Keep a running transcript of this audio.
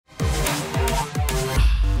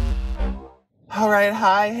All right,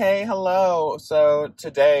 hi, hey, hello. So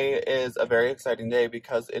today is a very exciting day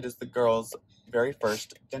because it is the girls' very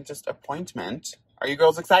first dentist appointment. Are you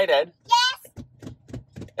girls excited? Yes.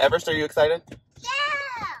 Everest, are you excited?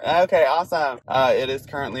 Yeah. Okay, awesome. It is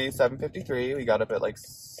currently 7:53. We got up at like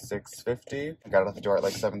 6:50. We got out the door at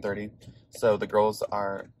like 7:30. So the girls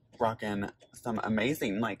are rocking some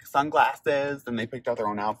amazing like sunglasses, and they picked out their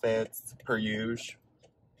own outfits per usual.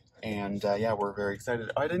 And yeah, we're very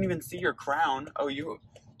excited. Oh, I didn't even see your crown. Oh, you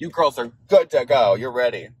girls are good to go. You're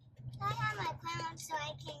ready. I have my crown so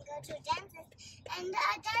I can go to a dentist. And the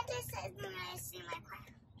dentist says when I see my crown.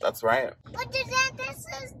 That's right. What do dentists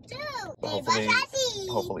do?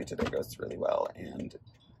 Hopefully today goes really well and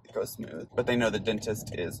it goes smooth. But they know the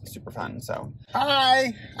dentist is super fun, so.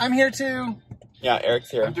 Hi, I'm here too. Yeah,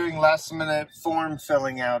 Eric's here. I'm doing last minute form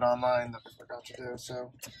filling out online that I forgot to do,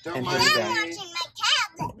 so don't And mind here you I'm go. watching my tablet.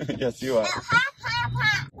 Yes, you are.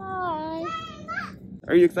 Hi.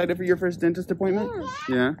 Are you excited for your first dentist appointment?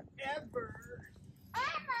 Yeah.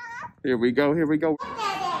 Here we go, here we go.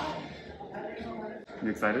 You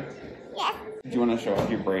excited? Yes. Do you want to show off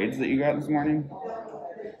your braids that you got this morning?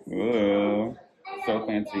 Ooh, so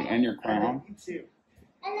fancy. And your crown. I love you.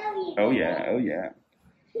 Oh yeah, oh yeah.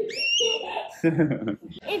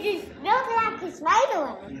 It just looks like a spider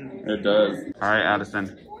web. It does. All right,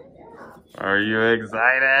 Addison. Are you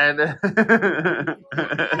excited?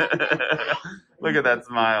 Look at that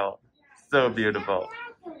smile. So beautiful.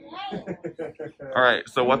 All right,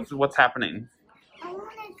 so what's happening? I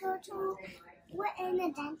want to go to in the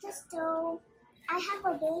dentist, so I have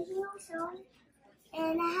a baby also,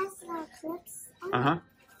 and it has clips. Uh-huh.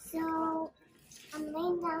 So I'm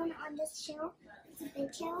laying down on this chair. It's a big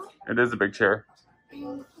chair. It is a big chair.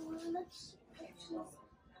 And look,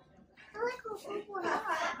 I like her football hair.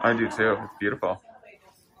 I do too. It's beautiful.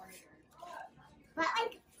 But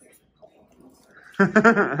like,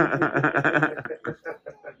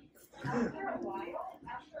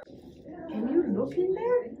 Can you look in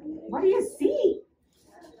there? What do you see?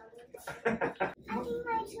 I think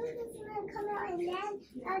my tooth is gonna come out, and then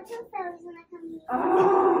tooth fairy is gonna come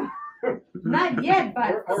out. Oh, not yet,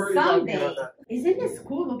 but We're talking someday. about that. Isn't this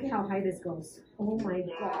cool? Look at how high this goes. Oh my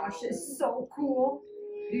gosh, it's so cool.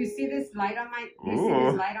 Do you see this light on my? Do you see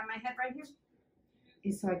this Ooh. light on my head right here?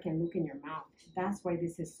 It's so I can look in your mouth. That's why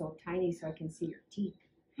this is so tiny, so I can see your teeth.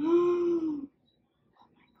 Oh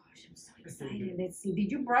my gosh, I'm so excited. Let's see. Did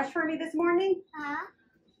you brush for me this morning? Huh?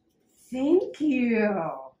 Thank you.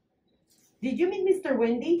 Did you meet Mr.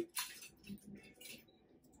 Wendy?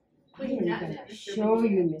 I am gonna show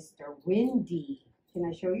you Mr. Wendy. Can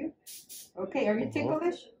I show you? Okay, are you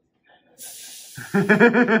ticklish?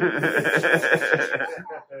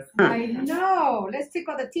 I know. Let's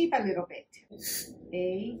tickle the teeth a little bit.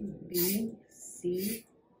 A, B, C,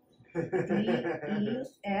 D, E,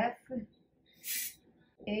 F,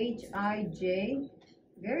 H, I, J.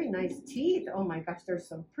 Very nice teeth. Oh my gosh, they're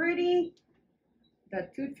so pretty. The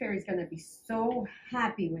tooth fairy is gonna be so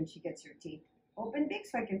happy when she gets your teeth. Open big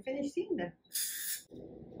so I can finish seeing them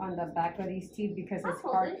on the back of these teeth because it's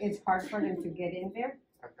hard. It's hard for them to get in there.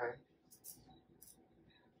 Okay.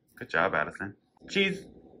 Good job, Addison. Cheese.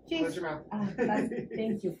 Close your mouth.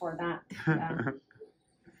 Thank you for that.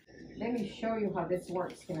 Let me show you how this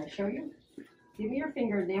works. Can I show you? Give me your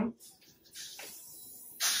fingernail.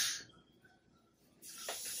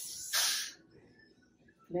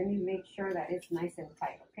 Let me make sure that it's nice and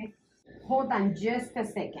tight, okay? Hold on just a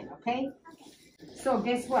second, okay? So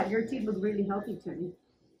guess what? Your teeth look really healthy to me.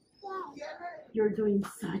 You're doing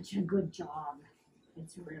such a good job.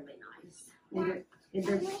 It's really nice. And they're, I'm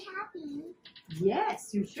really happy.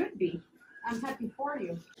 yes, you should be. I'm happy for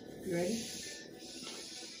you. You ready? It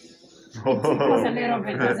tickles a little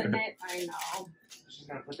bit, doesn't it? I know. She's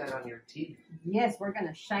gonna put that on your teeth. Yes, we're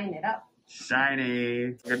gonna shine it up.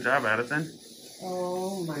 Shiny. Good job, Addison.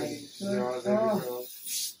 Oh my Draws goodness. every Oh. girl.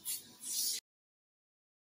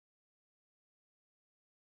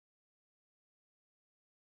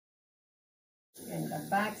 And the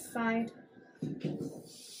back side.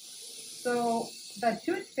 So the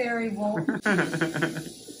tooth fairy will give a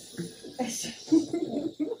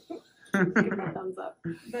thumbs up.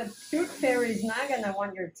 The tooth fairy is not gonna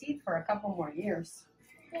want your teeth for a couple more years.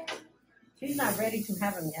 She's not ready to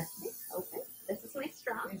have them yet. Okay, this is my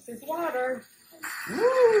straw. This is water.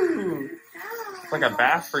 Woo! It's like a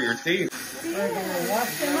bath for your teeth. We're gonna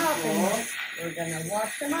wash them up. And we're gonna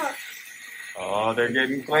wash them up. Oh, they're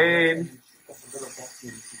getting clean. That's a little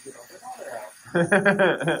vacuum to get all the water out.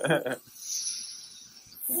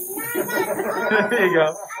 There you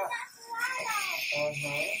go.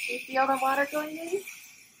 You feel the water going in?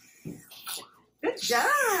 Good job.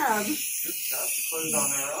 job. Good job. The clothes on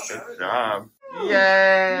there. Good job.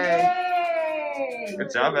 Yay! Yay!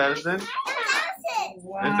 Good job, Addison.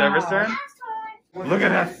 Wow. It's Ever's turn? Look at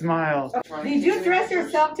that smile. Did you dress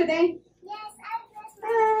yourself today? Yes,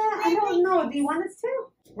 I don't know. Do you want us to?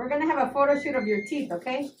 We're going to have a photo shoot of your teeth,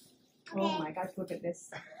 okay? Oh my gosh, look at this.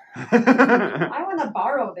 I want to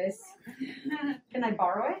borrow this. Can I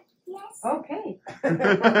borrow it? Yes. Okay.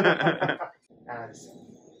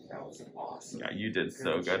 Addison, that was awesome. Yeah, you did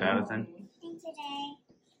so good, Addison. Thank you, Daddy.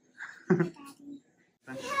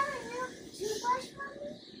 You have a new toothbrush for me?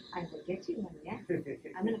 I will get you one, yeah.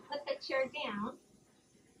 I'm going to put the chair down.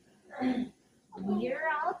 You're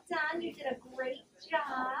all done. You did a great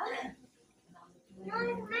job. No,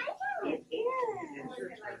 it's my turn. It is. I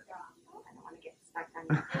don't want to get stuck on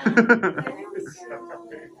you.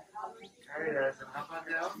 All right, Addison, hop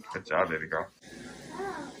on down. Good job, baby girl.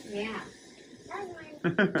 Oh, Yeah. that's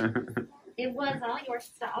mine. It was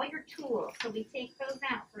all your tools. So we take those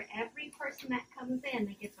out for every person that comes in.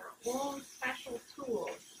 They get their own special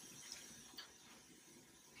tools.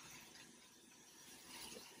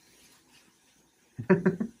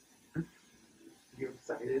 You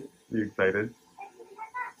excited? You excited?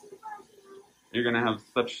 You're gonna have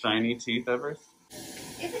such shiny teeth, Evers?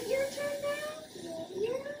 Is it your turn now?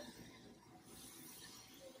 Yeah.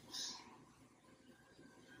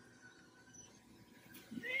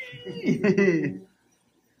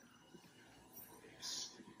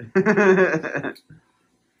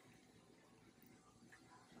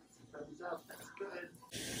 Thumbs up. That's good.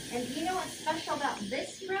 And do you know what's special about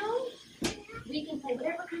this room? We can play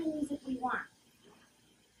whatever kind of music we want.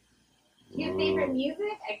 Do you have favorite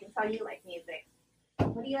music? I can tell you like music.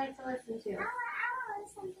 What do you like to listen to? I want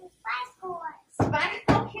to listen to Spice Girls. Spice,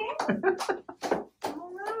 okay.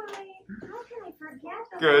 All right. How can I forget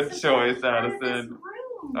the Good most choice, important part of this Addison.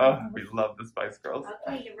 room? Oh, we love the Spice Girls.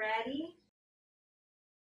 Okay, you ready?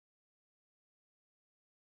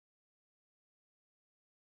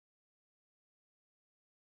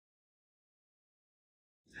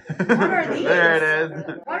 What are these? There it is.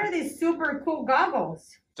 What are these super cool goggles?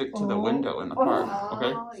 Stick to the window in the Oh. park.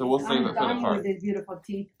 Okay, so we'll save I'm it for the dying park. with these beautiful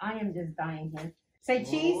teeth. I am just dying here. Say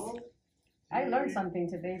cheese. I learned something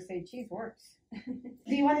today. Say cheese works.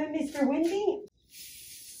 Do you want to Mr. Windy?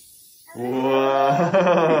 Whoa! Look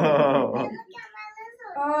at my lizard.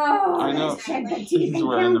 Oh, I know. let's check the teeth He's and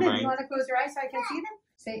wearing count the them. ring. You want to close your eyes so I can see them?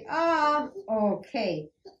 Say okay.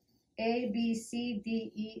 A B C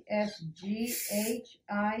D E F G H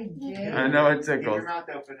I J I know it Keep tickles. your mouth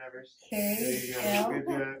open, Evers. K There you go. L Good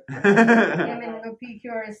job. M N O P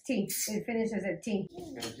Q R S T. It finishes at T.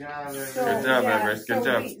 Good job, Evers. So, Good job, yeah, Everest. Good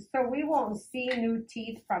job. So we won't see new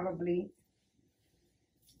teeth probably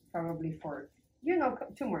for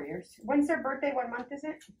 2 more years. When's their birthday? What month is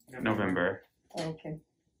it? November Okay,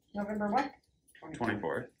 November what?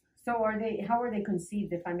 24th. So how are they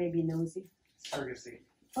conceived? If I may be nosy. Surrogacy.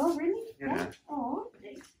 Oh really? Yeah. Oh.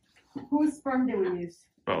 Whose sperm do we use?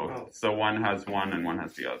 Both. So one has one and one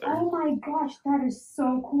has the other. Oh my gosh, that is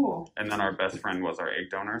so cool. And then our best friend was our egg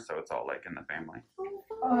donor, so it's all like in the family.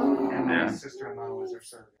 Oh, And my Yeah. sister-in-law was her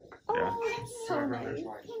surrogate. Yeah. So My brother's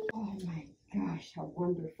wife. oh my gosh, how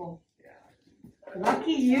wonderful. Yeah.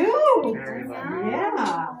 Lucky you. Very lucky.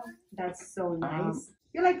 Yeah, that's so nice.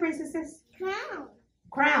 You like princesses? Crown.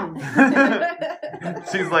 Crown.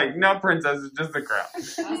 She's like, no, princess, it's just a crown.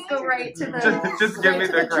 Let's go right to the Just give me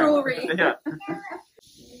the crown. jewelry. Yeah.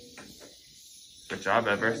 Good job,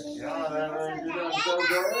 Everest. Yeah, that was Daddy, good. I So got a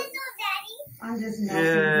good. lizard, Daddy. I'm just melting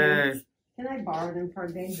here. Yay. Can I borrow them for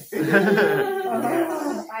a day? Good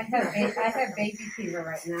Oh, I have baby fever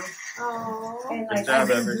right now, Oh. and like job, I've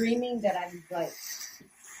been Everett. dreaming that I'm like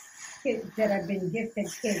that I've been gifted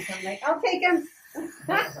kids. I'm like, I'll take them.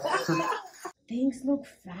 Things look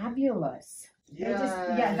fabulous. They're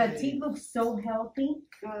the teeth look so healthy.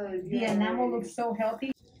 Good. The enamel looks so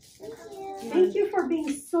healthy. Thank you. Thank you for being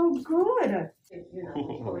so good.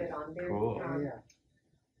 Put it on there. Cool. Yeah.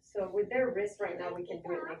 So with their wrist right now, we can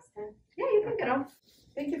do it next time. Yeah, you can get off.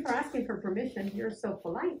 Thank you for asking for permission. You're so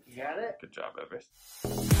polite. You got it? job, Everest.